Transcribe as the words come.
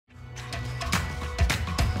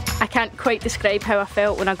I can't quite describe how I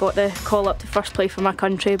felt when I got the call up to first play for my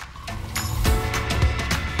country.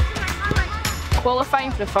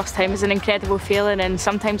 Qualifying for the first time is an incredible feeling, and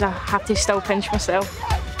sometimes I have to still pinch myself.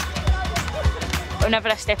 Whenever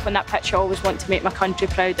I step on that pitch, I always want to make my country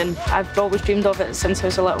proud, and I've always dreamed of it since I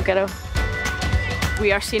was a little girl.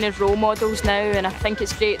 We are seen as role models now, and I think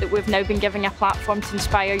it's great that we've now been given a platform to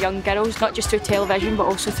inspire young girls, not just through television but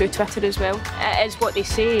also through Twitter as well. It is what they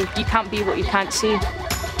say, you can't be what you can't see.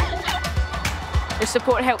 The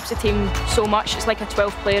support helps the team so much. It's like a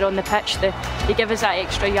 12th player on the pitch. They give us that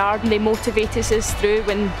extra yard and they motivate us through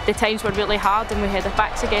when the times were really hard and we had our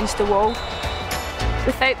backs against the wall.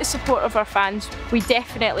 Without the support of our fans, we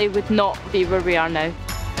definitely would not be where we are now.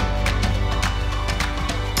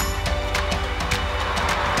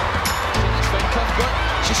 Erin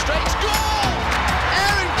Cuthbert, she strikes goal!